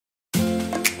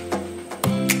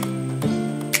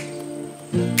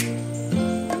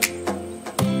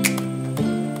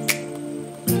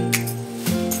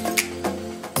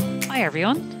Hi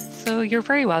everyone. So you're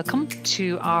very welcome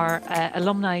to our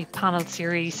alumni panel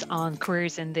series on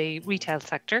careers in the retail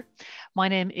sector. My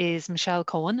name is Michelle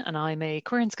Cohen and I'm a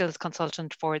career and skills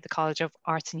consultant for the College of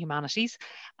Arts and Humanities.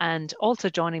 And also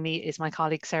joining me is my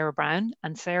colleague Sarah Brown,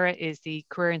 and Sarah is the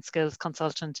career and skills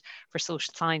consultant for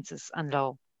social sciences and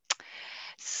law.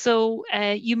 So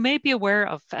you may be aware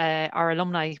of our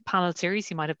alumni panel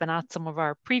series. You might have been at some of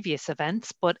our previous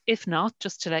events, but if not,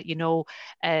 just to let you know,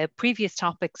 previous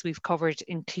topics we've covered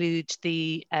include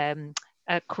the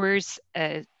careers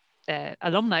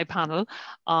alumni panel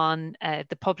on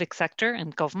the public sector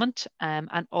and government,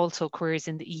 and also careers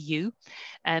in the EU.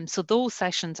 So those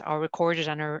sessions are recorded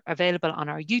and are available on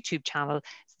our YouTube channel,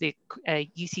 the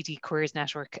UCD Careers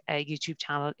Network YouTube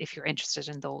channel, if you're interested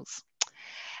in those.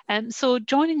 So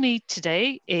joining me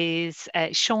today is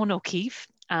Sean O'Keefe,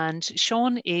 and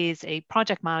Sean is a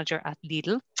project manager at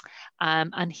Lidl,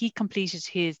 and he completed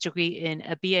his degree in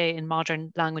a BA in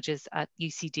Modern Languages at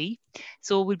UCD.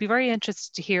 So we'll be very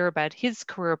interested to hear about his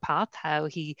career path, how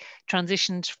he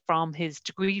transitioned from his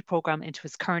degree program into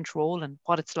his current role and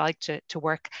what it's like to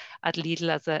work at Lidl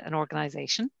as an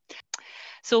organisation.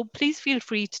 So please feel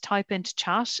free to type into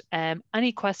chat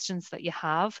any questions that you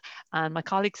have. And my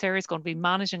colleague Sarah is going to be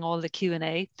managing all the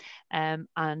Q&A,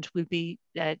 and we'll be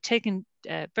taking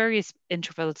various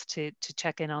intervals to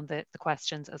check in on the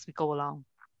questions as we go along.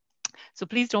 So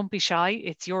please don't be shy,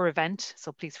 it's your event.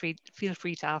 So please feel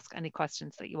free to ask any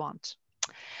questions that you want.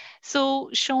 So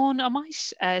Sean, I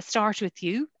might start with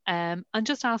you and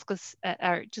just ask us,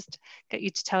 or just get you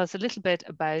to tell us a little bit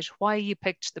about why you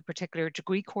picked the particular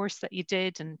degree course that you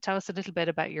did, and tell us a little bit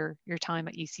about your time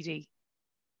at UCD.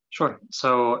 Sure.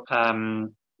 So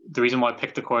the reason why I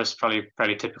picked the course, probably a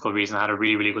fairly typical reason. I had a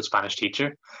really, really good Spanish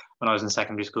teacher when I was in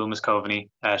secondary school, Miss Coveney.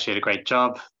 She had a great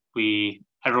job.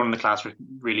 Everyone in the class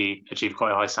really achieved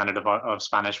quite a high standard of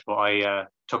Spanish, but I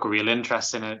took a real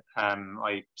interest in it.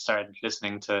 I started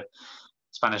listening to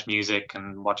Spanish music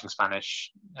and watching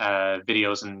Spanish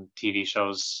videos and TV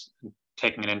shows,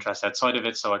 taking an interest outside of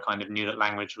it. So I kind of knew that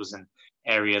language was an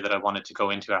area that I wanted to go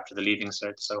into after the Leaving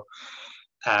Cert. So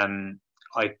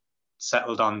I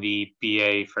settled on the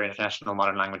BA for International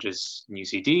Modern Languages in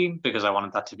UCD because I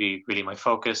wanted that to be really my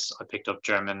focus. I picked up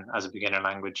German as a beginner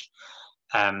language.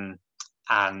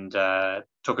 And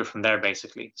took it from there,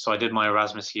 basically. So I did my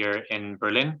Erasmus year in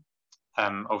Berlin,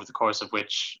 over the course of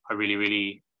which I really,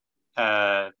 really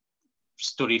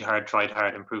studied hard, tried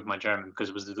hard, improved my German because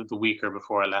it was the weaker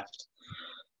before I left.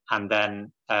 And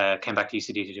then came back to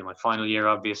UCD to do my final year,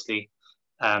 obviously.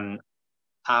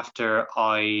 After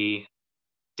I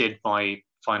did my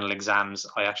final exams,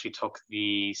 I actually took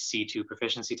the C2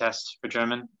 proficiency test for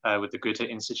German with the Goethe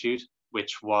Institute,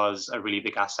 which was a really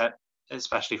big asset,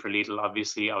 especially for Lidl.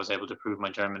 Obviously, I was able to prove my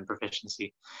German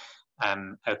proficiency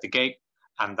out the gate,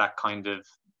 and that kind of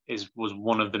was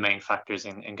one of the main factors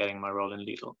in getting my role in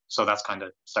Lidl. So that's kind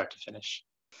of start to finish.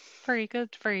 Very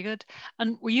good, very good.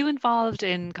 And were you involved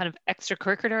in kind of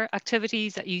extracurricular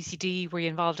activities at UCD? Were you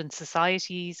involved in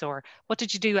societies, or what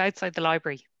did you do outside the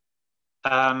library?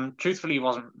 Truthfully,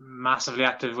 wasn't massively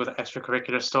active with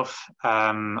extracurricular stuff.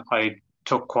 I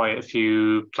took quite a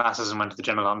few classes and went to the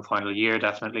General on final year,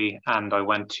 definitely. And I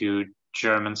went to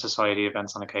German society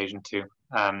events on occasion too.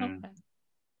 Okay.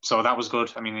 So that was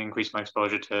good. I mean, it increased my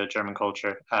exposure to German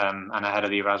culture. And ahead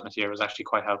of the Erasmus year was actually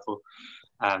quite helpful.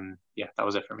 Yeah, that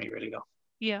was it for me, really, though.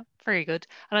 Yeah, very good.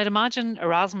 And I'd imagine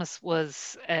Erasmus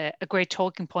was a great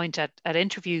talking point at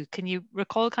interview. Can you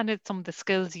recall kind of some of the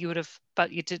skills you would have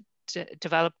felt you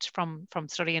developed from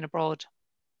studying abroad?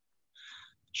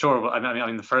 Sure. Well, I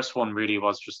mean, the first one really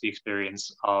was just the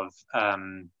experience of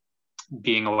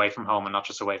being away from home, and not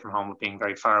just away from home, but being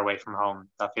very far away from home.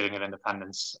 That feeling of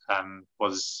independence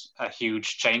was a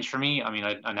huge change for me. I mean,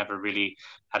 I never really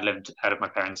had lived out of my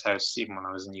parents' house, even when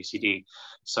I was in UCD.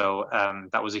 So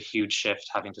that was a huge shift,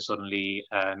 having to suddenly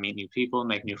meet new people,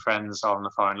 make new friends, all in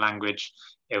a foreign language.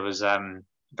 It was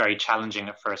very challenging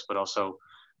at first, but also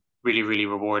really, really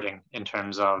rewarding in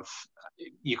terms of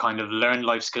you kind of learn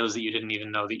life skills that you didn't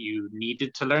even know that you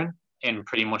needed to learn in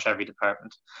pretty much every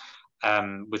department.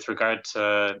 With regard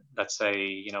to, let's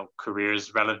say,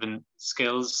 careers relevant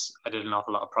skills, I did an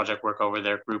awful lot of project work over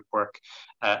there, group work.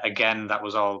 Again, that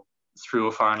was all through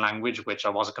a foreign language, which I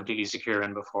wasn't completely secure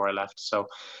in before I left. So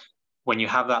when you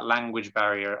have that language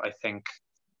barrier, I think,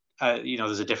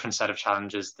 there's a different set of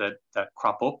challenges that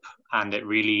crop up, and it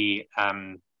really,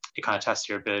 it kind of tests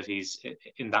your abilities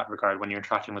in that regard when you're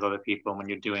interacting with other people and when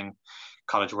you're doing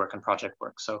college work and project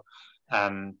work. So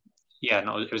yeah,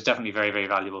 no, it was definitely very, very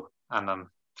valuable, and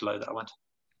I'm delighted that I went.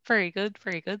 Very good,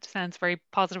 very good. Sounds very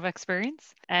positive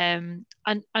experience. And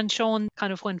Sean,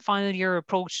 kind of when final year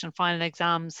approached and final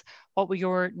exams, what were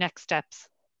your next steps?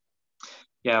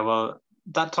 Yeah, well,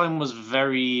 that time was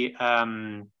very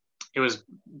it was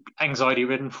anxiety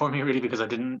ridden for me really because I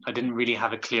didn't really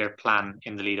have a clear plan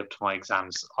in the lead up to my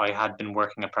exams. I had been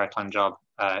working a part-time job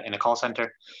in a call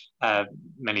center, uh,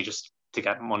 mainly just to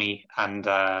get money, and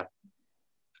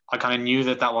I kind of knew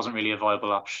that that wasn't really a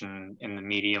viable option in the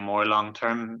medium or long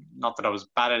term. Not that I was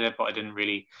bad at it, but I didn't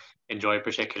really enjoy it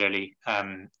particularly.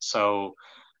 So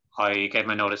I gave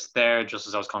my notice there just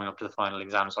as I was coming up to the final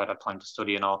exam, so I'd have time to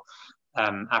study and all.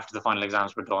 After the final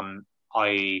exams were done,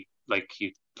 I, like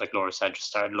Laura said, just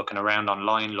started looking around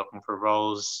online, looking for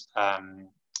roles.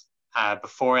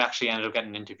 Before I actually ended up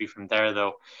getting an interview from there,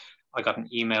 though, I got an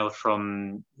email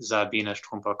from Sabina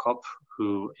Strumper-Kopp,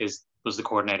 who was the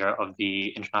coordinator of the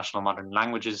International Modern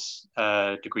Languages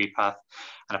degree path,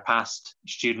 and a past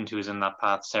student who was in that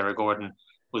path, Sarah Gordon,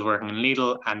 was working in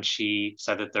Lidl, and she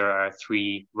said that there are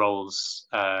 3 roles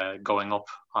going up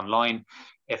online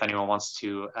if anyone wants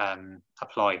to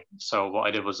apply. So what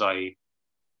I did was I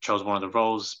chose one of the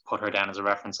roles, put her down as a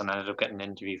reference, and ended up getting an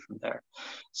interview from there.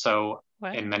 So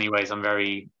Wow. in many ways, I'm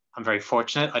very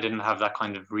fortunate. I didn't have that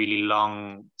kind of really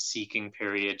long seeking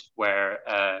period where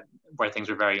things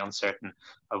were very uncertain.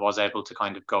 I was able to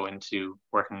kind of go into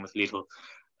working with Lidl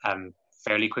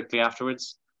fairly quickly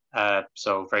afterwards.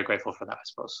 So very grateful for that, I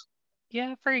suppose.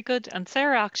 Yeah, very good. And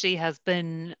Sarah actually has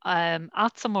been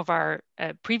at some of our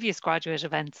previous graduate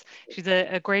events. She's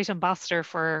a great ambassador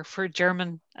for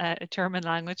German German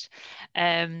language.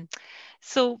 Um,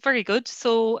 so very good.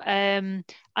 So and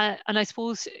I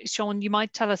suppose Sean, you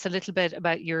might tell us a little bit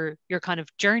about your kind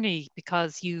of journey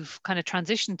because you've kind of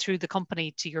transitioned through the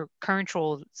company to your current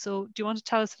role. So do you want to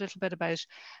tell us a little bit about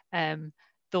um,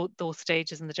 those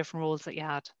stages and the different roles that you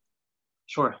had?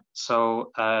 Sure.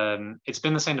 So it's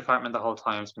been the same department the whole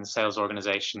time. It's been sales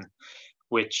organization,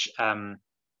 which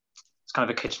it's kind of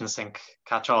a kitchen sink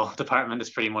catch-all department.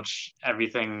 It's pretty much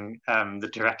everything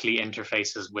that directly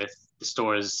interfaces with the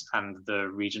stores and the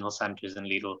regional centers in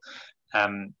Lidl.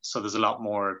 So there's a lot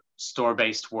more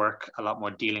store-based work, a lot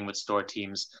more dealing with store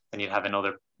teams than you'd have in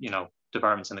other,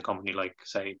 departments in the company, like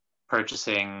say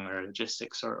purchasing or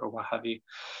logistics or what have you.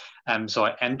 So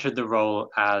I entered the role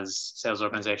as sales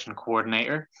organization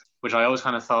coordinator, which I always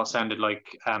kind of thought sounded like,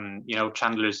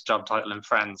 Chandler's job title in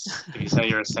Friends. If you say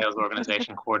you're a sales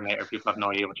organization coordinator, people have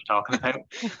no idea what you're talking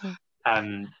about.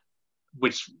 Um,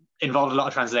 which involved a lot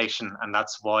of translation, and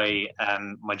that's why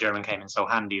my German came in so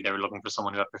handy. They were looking for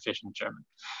someone who had proficient German.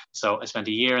 So I spent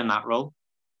a year in that role.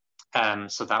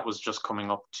 So that was just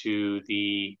coming up to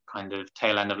the kind of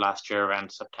tail end of last year,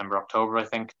 around September, October, I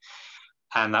think.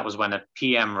 And that was when a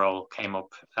PM role came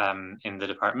up in the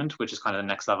department, which is kind of the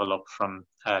next level up from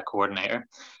coordinator.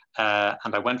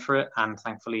 And I went for it, and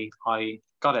thankfully I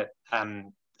got it.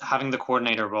 Having the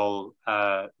coordinator role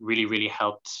really, really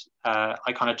helped.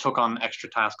 I kind of took on extra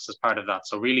tasks as part of that.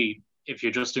 So really, if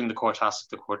you're just doing the core tasks of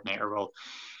the coordinator role,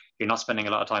 you're not spending a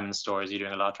lot of time in stores. You're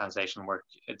doing a lot of translation work.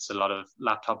 It's a lot of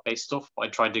laptop-based stuff. I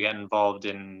tried to get involved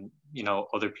in,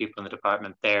 other people in the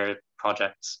department, their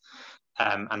projects,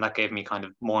 and that gave me kind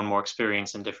of more and more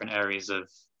experience in different areas of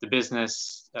the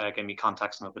business, gave me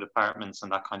contacts in other departments,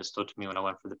 and that kind of stood to me when I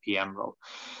went for the PM role.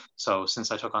 So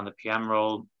since I took on the PM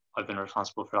role, I've been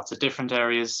responsible for lots of different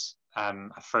areas.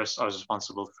 At first, I was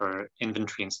responsible for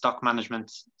inventory and stock management.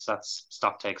 So that's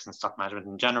stock takes and stock management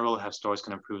in general, how stores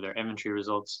can improve their inventory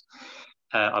results.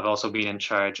 I've also been in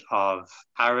charge of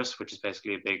ARIS, which is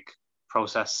basically a big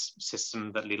process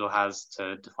system that Lidl has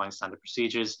to define standard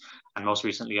procedures. And most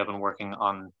recently, I've been working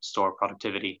on store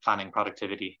productivity, planning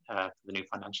productivity for the new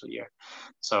financial year.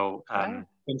 So Wow.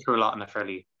 been through a lot in a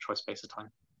fairly short space of time.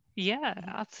 Yeah,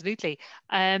 absolutely.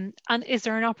 And is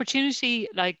there an opportunity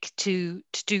like to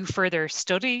do further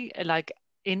study like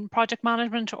in project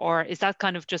management, or is that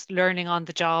kind of just learning on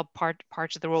the job part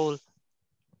of the role?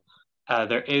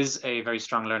 There is a very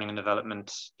strong learning and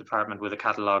development department with a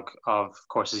catalogue of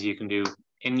courses you can do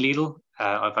in Lidl.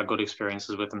 I've had good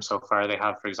experiences with them so far. They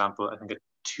have, for example, I think a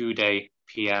 2-day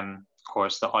PM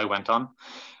course that I went on.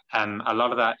 A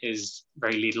lot of that is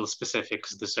very Lidl specific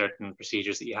because there's certain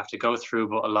procedures that you have to go through,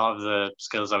 but a lot of the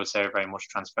skills I would say are very much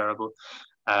transferable.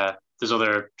 There's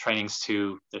other trainings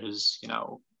too. There's,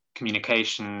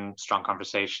 communication, strong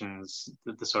conversations,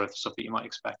 the sort of stuff that you might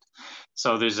expect.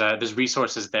 So there's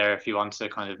resources there if you want to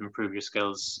kind of improve your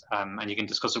skills, and you can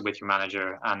discuss it with your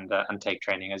manager and take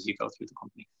training as you go through the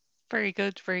company. Very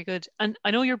good, very good. And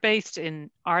I know you're based in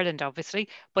Ireland, obviously,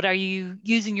 but are you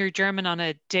using your German on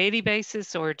a daily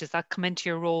basis, or does that come into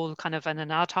your role kind of on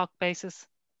an ad hoc basis?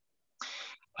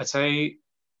 I'd say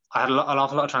I had an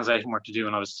awful lot of translation work to do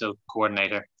when I was still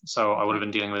coordinator, so I would have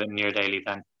been dealing with it near daily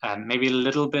then. Maybe a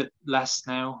little bit less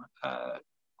now.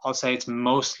 I'll say it's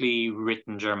mostly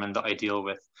written German that I deal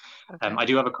with. Okay. I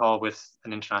do have a call with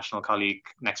an international colleague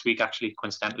next week, actually,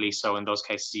 coincidentally. So in those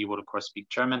cases, you would, of course, speak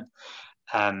German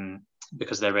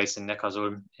because they're based in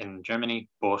Neckarsulm in Germany.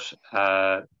 But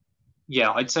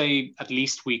yeah, I'd say at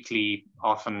least weekly,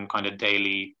 often kind of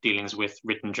daily dealings with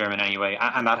written German anyway.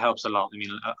 And that helps a lot. I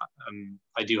mean,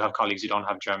 I do have colleagues who don't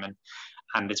have German,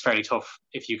 and it's fairly tough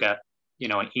if you get,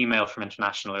 an email from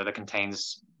international that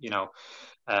contains,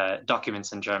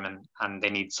 documents in German, and they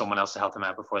need someone else to help them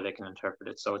out before they can interpret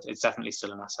it. So it's definitely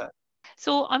still an asset.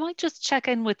 So I might just check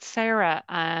in with Sarah.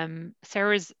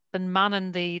 Sarah's been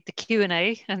manning the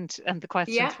Q&A and the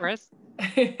questions Yeah. for us.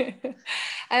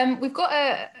 We've got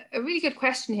a really good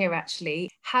question here, actually.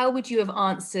 How would you have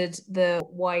answered the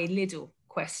why Lidl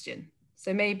question?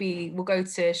 So maybe we'll go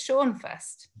to Sean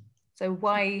first. So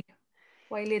why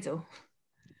Lidl?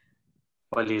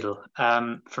 Why Lidl?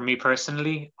 For me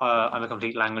personally, I'm a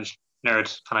complete language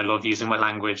nerd and I love using my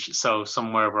language. So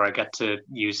somewhere where I get to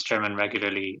use German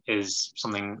regularly is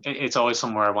something, it's always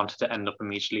somewhere I wanted to end up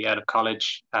immediately out of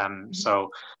college. So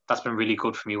that's been really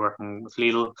good for me working with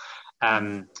Lidl.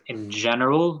 In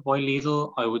general, why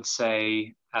Lidl? I would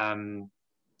say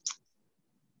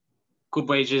good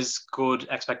wages, good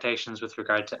expectations with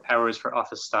regard to hours for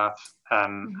office staff.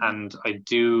 And I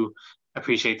do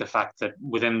appreciate the fact that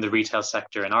within the retail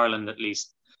sector in Ireland, at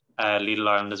least, Lidl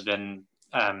Ireland has been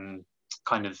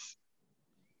kind of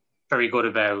very good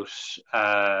about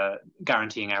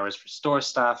guaranteeing hours for store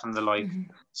staff and the like.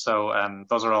 So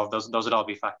those would all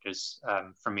be factors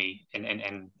for me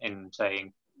in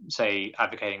saying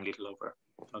advocating Lidl over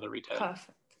another retailer.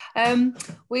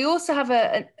 Perfect. We also have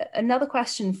another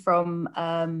question from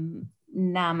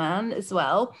Naman as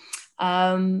well.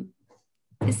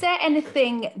 Is there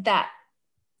anything that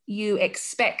you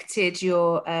expected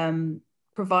your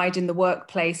provide in the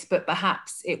workplace, but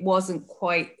perhaps it wasn't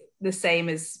quite the same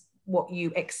as what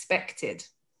you expected?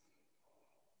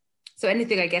 So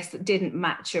anything, I guess, that didn't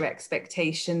match your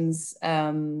expectations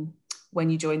when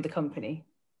you joined the company?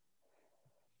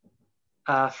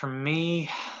 For me,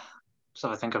 so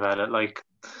if I think about it, like,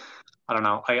 I don't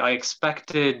know, I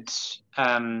expected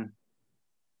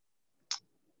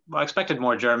I expected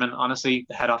more German. Honestly,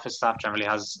 the head office staff generally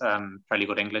has fairly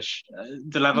good English.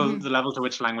 The level to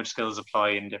which language skills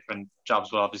apply in different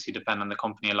jobs will obviously depend on the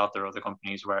company a lot. There are other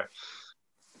companies where,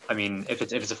 I mean, if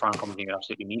it's a foreign company, you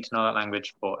absolutely need to know that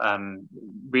language. But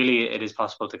really, it is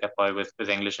possible to get by with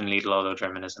English and Lidl, although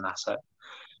German is an asset.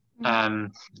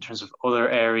 In terms of other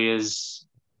areas,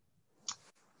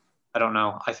 I don't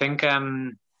know. I think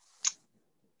from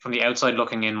the outside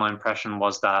looking in, my impression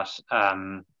was that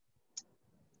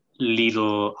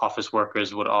Lidl office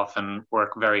workers would often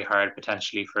work very hard,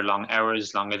 potentially for long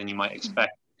hours, longer than you might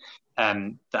expect.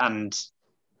 And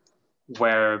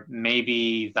where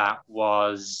maybe that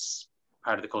was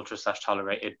part of the culture /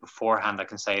 tolerated beforehand, I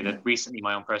can say that recently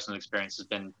my own personal experience has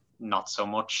been not so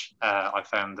much. I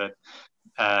found that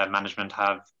management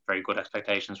have very good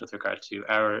expectations with regard to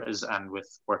hours and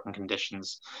with working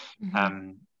conditions.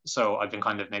 So I've been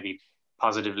kind of maybe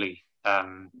positively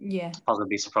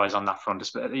surprised on that front.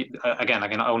 Again, I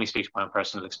can only speak to my own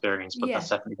personal experience, but that's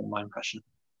definitely been my impression.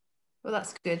 Well,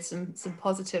 that's good. Some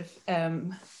positive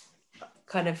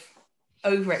kind of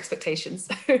over expectations.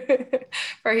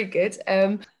 Very good.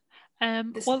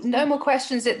 Well, no more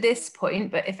questions at this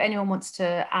point, but if anyone wants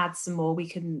to add some more, we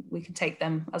can take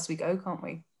them as we go, can't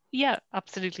we? Yeah,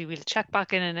 absolutely. We'll check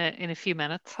back in a few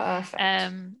minutes.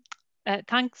 Perfect.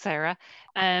 Thanks, Sarah.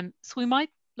 So we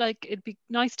might, it'd be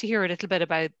nice to hear a little bit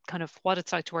about kind of what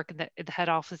it's like to work in the head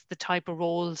office, the type of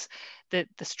roles, the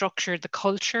structure, the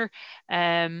culture.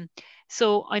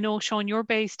 So I know, Sean, you're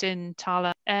based in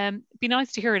Tala. It'd be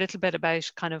nice to hear a little bit about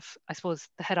kind of, I suppose,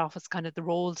 the head office, kind of the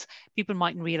roles. People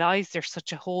mightn't realise there's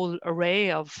such a whole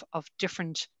array of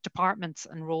different departments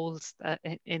and roles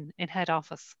in head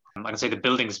office. I can say the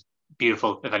building's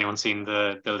beautiful. If anyone's seen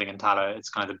the building in Tala, it's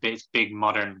kind of the big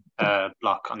modern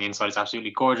block on the inside. It's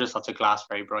absolutely gorgeous. Lots of glass,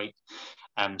 very bright.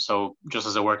 So just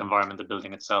as a work environment, the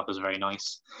building itself is very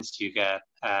nice. So you get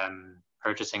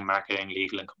purchasing, marketing,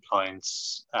 legal and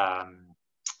compliance.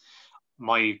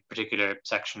 My particular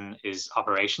section is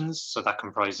operations. So that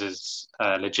comprises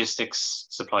logistics,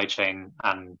 supply chain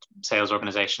and sales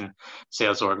organization,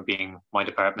 sales org being my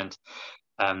department.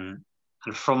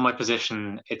 And from my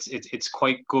position, it's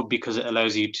quite good because it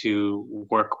allows you to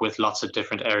work with lots of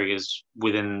different areas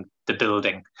within the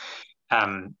building.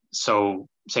 So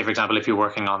say, for example, if you're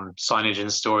working on signage in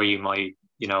store, you might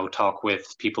talk with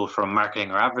people from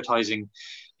marketing or advertising.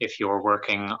 If you're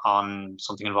working on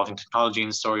something involving technology in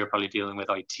the store, you're probably dealing with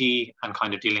IT and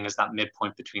kind of dealing as that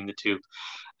midpoint between the two.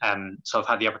 So I've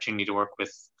had the opportunity to work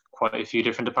with quite a few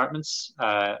different departments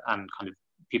and kind of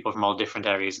people from all different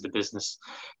areas of the business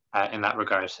in that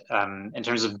regard. In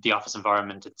terms of the office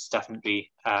environment, it's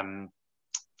definitely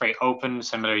very open,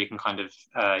 similar. You can kind of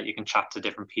you can chat to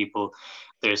different people.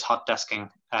 There's hot desking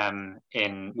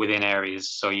within areas,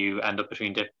 so you end up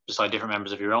beside different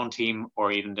members of your own team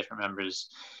or even different members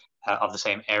of the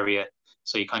same area.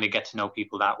 So you kind of get to know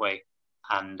people that way.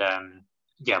 And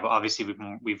yeah, but obviously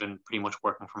we've been pretty much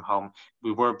working from home.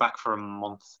 We were back for a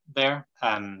month there.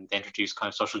 They introduced kind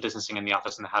of social distancing in the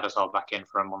office and they had us all back in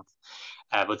for a month.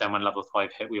 But then when level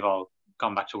 5 hit, we've all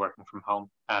gone back to working from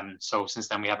home. So since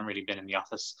then, we haven't really been in the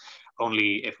office,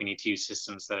 only if we need to use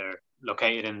systems that are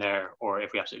located in there or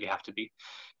if we absolutely have to be.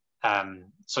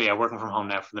 So yeah, working from home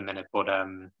now for the minute, but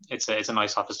it's a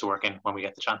nice office to work in when we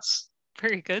get the chance.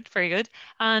 Very good, very good.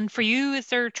 And for you, is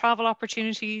there travel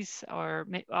opportunities, or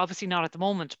obviously not at the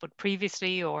moment, but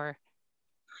previously, or?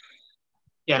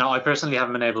 Yeah, no, I personally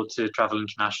haven't been able to travel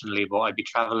internationally, but I'd be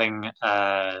traveling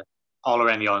all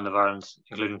around the island of Ireland,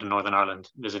 including to Northern Ireland,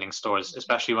 visiting stores,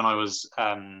 especially when I was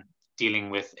dealing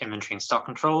with inventory and stock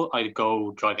control. I'd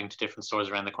go driving to different stores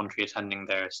around the country, attending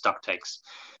their stock takes.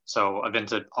 So I've been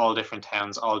to all different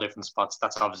towns, all different spots.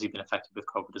 That's obviously been affected with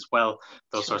COVID as well.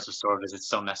 Those sorts of store visits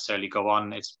don't necessarily go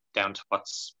on. It's down to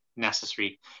what's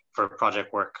necessary for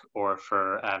project work or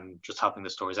for just helping the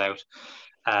stores out.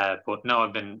 But no,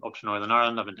 I've been up to Northern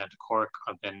Ireland, I've been down to Cork,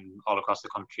 I've been all across the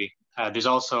country. There's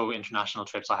also international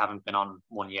trips. I haven't been on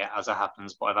one yet as it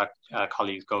happens, but I've had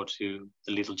colleagues go to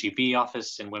the Lidl GB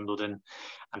office in Wimbledon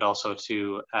and also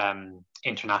to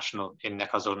International in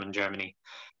Neckarsulm, Germany.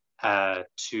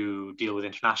 To deal with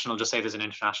international, just say there's an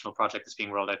international project that's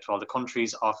being rolled out to all the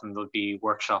countries. Often there'll be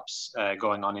workshops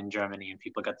going on in Germany and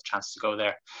people get the chance to go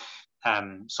there.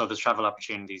 So there's travel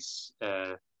opportunities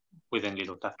within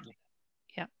Lidl, definitely.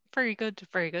 Yeah, very good,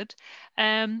 very good.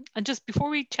 And just before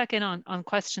we check in on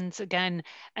questions again,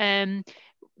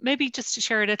 maybe just to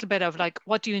share a little bit of like,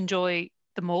 what do you enjoy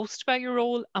the most about your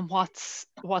role and what's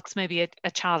maybe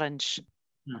a challenge?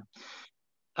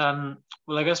 Well,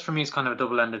 I guess for me, it's kind of a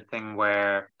double-ended thing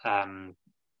where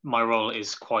my role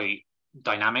is quite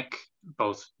dynamic,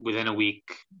 both within a week,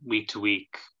 week to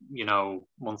week,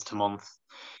 month to month.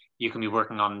 You can be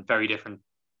working on very different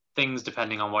things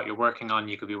depending on what you're working on.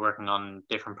 You could be working on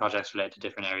different projects related to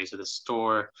different areas of the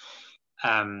store.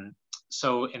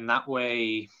 So in that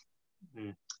way,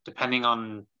 depending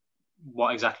on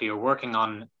what exactly you're working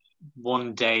on,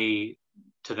 one day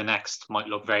to the next might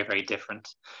look very, very different,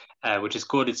 which is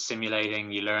good. It's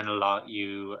stimulating. You learn a lot.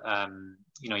 You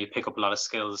pick up a lot of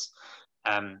skills.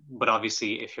 But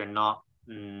obviously, if you're not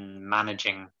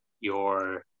managing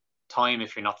your time,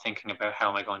 if you're not thinking about how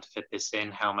am I going to fit this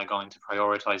in, how am I going to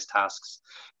prioritize tasks,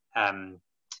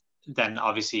 then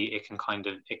obviously it can kind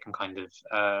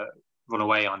of run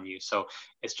away on you. So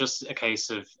it's just a case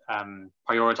of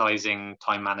prioritizing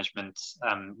time management,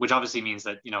 which obviously means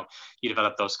that you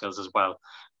develop those skills as well.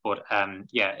 But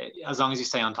yeah, as long as you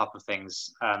stay on top of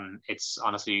things, it's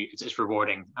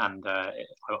rewarding, and I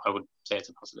would say it's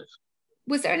a positive.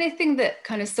 Was there anything that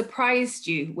kind of surprised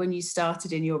you when you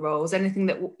started in your roles? Anything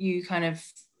that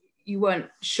you weren't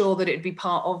sure that it'd be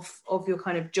part of your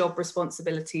kind of job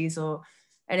responsibilities, or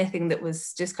anything that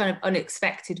was just kind of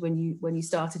unexpected when you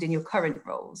started in your current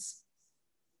roles?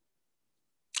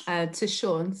 To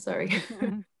Sean, sorry.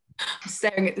 I'm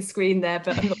staring at the screen there,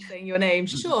 but I'm not saying your name.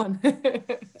 Sean.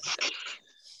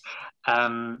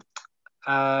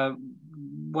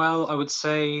 Well, I would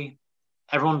say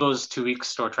everyone does 2 weeks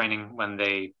store training when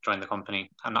they join the company.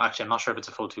 I'm not sure if it's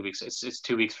a full 2 weeks. It's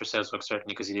 2 weeks for sales work,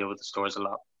 certainly, because you deal with the stores a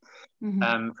lot.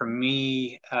 Mm-hmm. For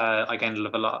me, I gained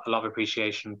a lot of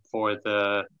appreciation for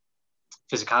the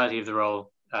physicality of the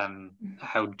role,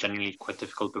 how genuinely quite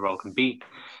difficult the role can be.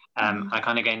 I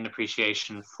kind of gained an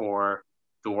appreciation for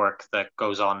the work that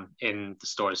goes on in the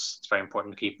stores. It's very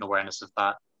important to keep an awareness of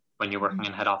that when you're working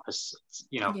in head office.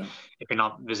 If you're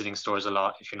not visiting stores a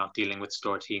lot, if you're not dealing with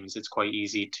store teams, it's quite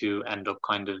easy to end up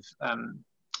kind of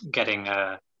getting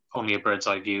only a bird's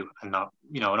eye view and not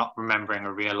remembering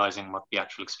or realizing what the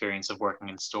actual experience of working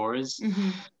in store is.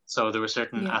 So there were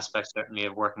certain aspects certainly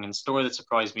of working in store that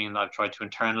surprised me and that I've tried to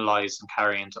internalize and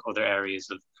carry into other areas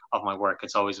of my work.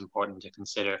 It's always important to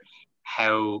consider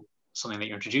how something that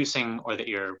you're introducing or that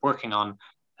you're working on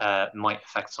might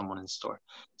affect someone in store.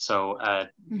 So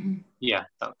yeah,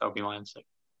 that would be my answer.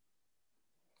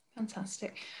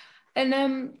 Fantastic. And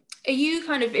are you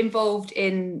kind of involved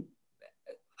in,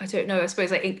 I don't know, I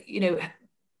suppose, like,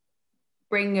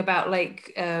 bring about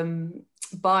like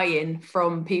buy-in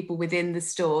from people within the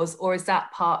stores, or is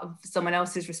that part of someone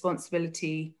else's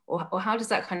responsibility, or how does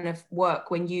that kind of work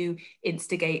when you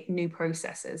instigate new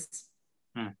processes?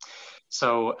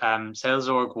 So sales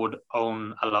org would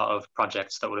own a lot of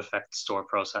projects that would affect store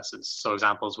processes. So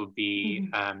examples would be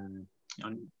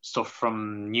stuff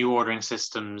from new ordering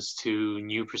systems to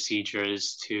new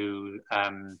procedures to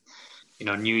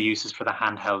new uses for the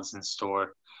handhelds in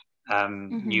store,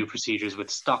 new procedures with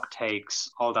stock takes,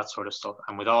 all that sort of stuff.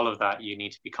 And with all of that, you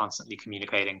need to be constantly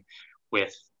communicating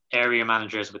with area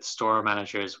managers, with store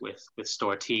managers, with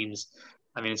store teams.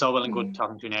 I mean, it's all well and good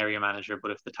talking to an area manager,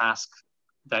 but if the task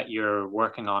that you're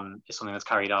working on is something that's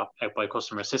carried out by a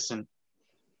customer assistant,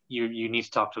 you need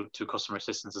to talk to customer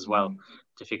assistants as well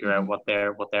to figure out what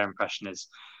their impression is.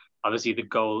 Obviously, the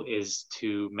goal is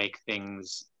to make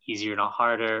things easier, not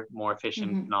harder, more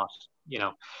efficient, not,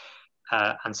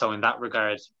 and so in that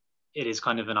regard, it is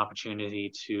kind of an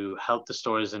opportunity to help the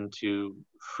stores and to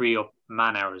free up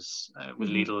man hours. With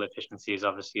Lidl, efficiency is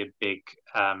obviously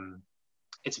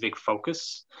it's a big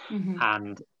focus,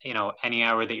 and any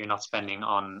hour that you're not spending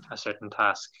on a certain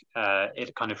task,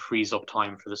 it kind of frees up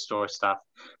time for the store staff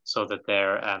so that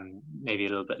they're maybe a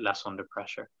little bit less under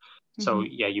pressure. So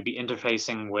yeah, you'd be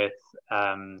interfacing with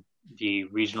the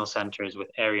regional centers,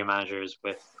 with area managers,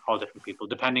 with all different people,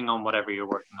 depending on whatever you're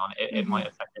working on. It might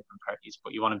affect different parties,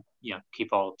 but you want to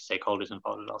keep all stakeholders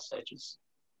involved at all stages.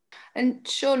 And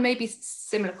Sean, maybe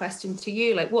similar question to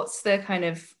you, like what's the kind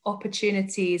of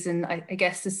opportunities and I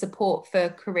guess the support for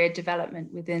career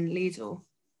development within Lidl?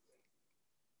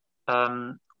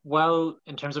 Well,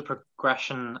 in terms of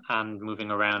progression and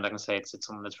moving around, I can say it's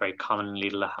something that's very common in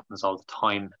Lidl. That happens all the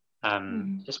time.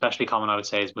 Especially common, I would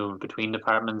say, is moving between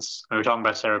departments. We were talking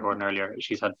about Sarah Gordon earlier.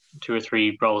 She's had 2 or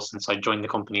 3 roles since I joined the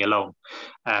company alone.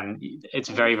 It's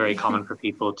very, very common for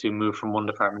people to move from one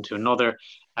department to another.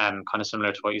 Kind of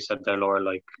similar to what you said there, Laura.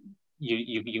 Like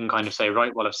you can kind of say,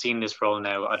 right, well, I've seen this role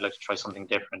now. I'd like to try something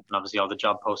different. And obviously, all the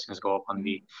job postings go up on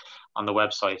the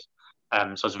website.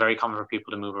 So it's very common for people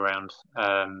to move around.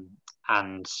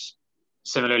 And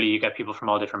similarly, you get people from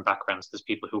all different backgrounds. There's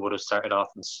people who would have started off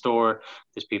in store.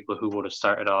 There's people who would have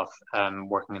started off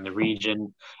working in the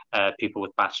region. People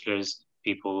with bachelors.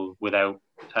 People without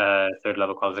third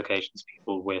level qualifications.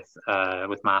 People with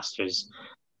masters.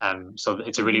 So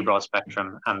it's a really broad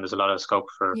spectrum, and there's a lot of scope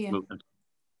for movement.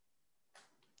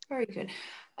 Very good.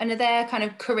 And are there kind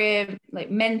of career like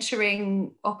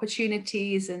mentoring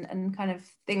opportunities and kind of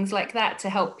things like that to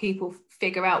help people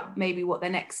figure out maybe what their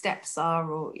next steps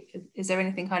are, or is there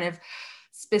anything kind of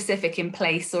specific in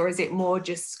place, or is it more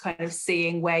just kind of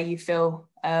seeing where you feel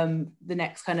the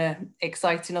next kind of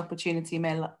exciting opportunity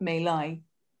may lie?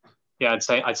 Yeah,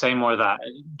 I'd say more of that.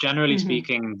 Generally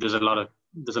speaking, there's a lot of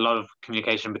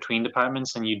communication between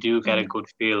departments, and you do get a good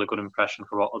feel, a good impression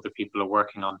for what other people are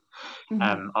working on.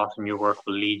 Often your work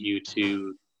will lead you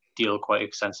to deal quite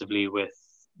extensively with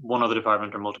one other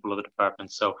department or multiple other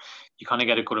departments. So you kind of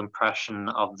get a good impression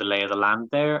of the lay of the land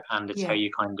there, and it's how you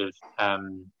kind of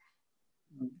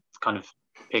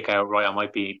pick out, right, I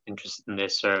might be interested in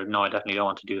this, or no, I definitely don't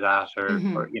want to do that, or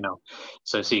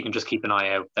so you can just keep an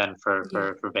eye out then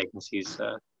for vacancies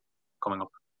coming up.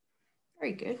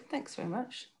 Very good. Thanks very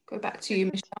much. Go back to you,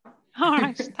 Michelle. All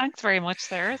right, thanks very much,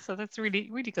 Sarah. So that's really,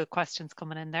 really good questions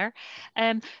coming in there.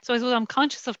 So I'm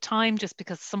conscious of time just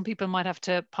because some people might have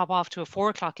to pop off to a 4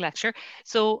 o'clock lecture.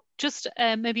 So just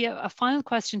maybe a final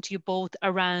question to you both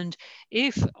around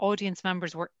if audience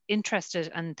members were interested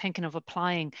and thinking of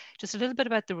applying, just a little bit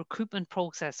about the recruitment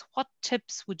process. What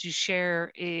tips would you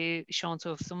share, Sean?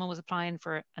 So if someone was applying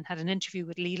for and had an interview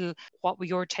with Lidl, what were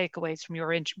your takeaways from your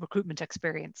recruitment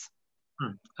experience?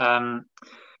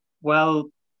 Well,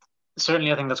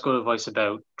 certainly I think that's good advice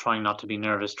about trying not to be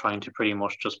nervous, trying to pretty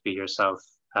much just be yourself.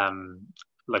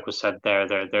 Like was said there,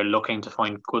 they're looking to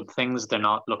find good things. They're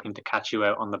not looking to catch you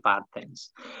out on the bad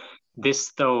things.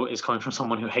 This, though, is coming from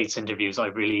someone who hates interviews. I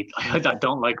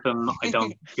don't like them. I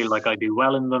don't feel like I do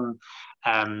well in them.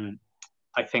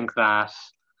 I think that,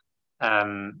 at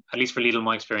least for Lidl,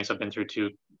 my experience, I've been through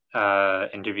 2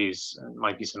 interviews.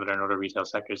 Might be similar in other retail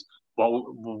sectors.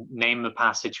 Name the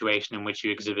past situation in which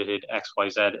you exhibited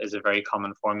XYZ is a very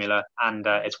common formula, and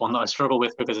it's one that I struggle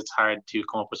with because it's hard to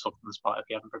come up with something on the spot if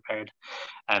you haven't prepared.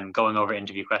 Going over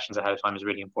interview questions ahead of time is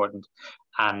really important,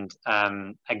 and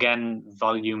again,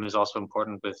 volume is also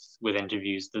important with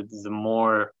interviews. The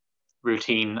more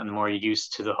routine and the more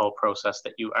used to the whole process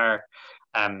that you are,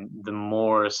 the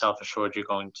more self-assured you're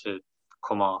going to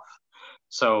come off.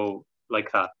 So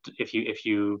like that, if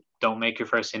you don't make your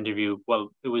first interview, well,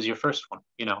 it was your first one.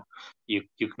 You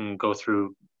can go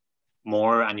through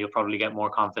more, and you'll probably get more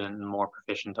confident and more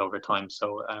proficient over time.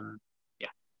 So yeah.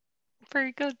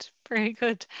 Very good, very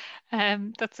good.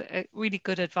 That's a really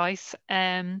good advice.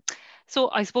 So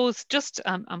I suppose just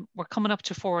we're coming up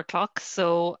to 4 o'clock.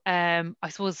 So I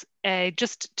suppose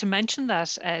just to mention that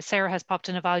Sarah has popped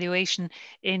an evaluation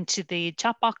into the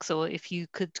chat box. So if you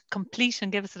could complete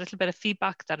and give us a little bit of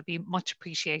feedback, that'd be much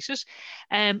appreciated.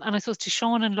 And I suppose to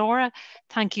Sean and Laura,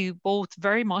 thank you both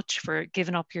very much for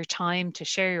giving up your time to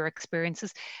share your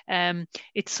experiences.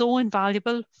 It's so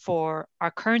invaluable for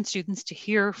our current students to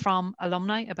hear from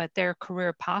alumni about their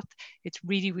career path. It's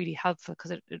really, really helpful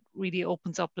because it really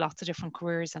opens up lots of different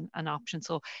careers and options.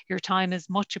 So your time is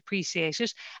much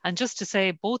appreciated. And just to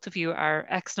say, both of you are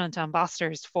excellent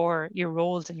ambassadors for your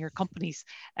roles and your companies.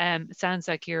 It sounds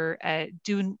like you're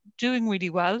doing really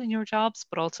well in your jobs,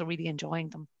 but also really enjoying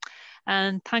them.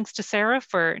 And thanks to Sarah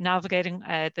for navigating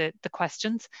the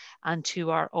questions, and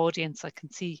to our audience. I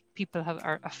can see people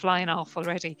are flying off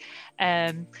already.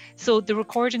 So the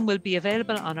recording will be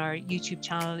available on our YouTube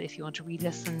channel if you want to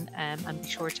re-listen, and be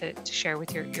sure to share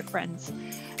with your friends.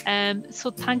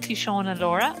 So thank you, Sean and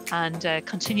Laura, and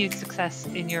continued success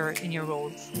in your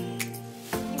roles.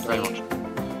 Thanks very much.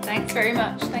 Thanks very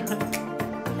much. Thank you.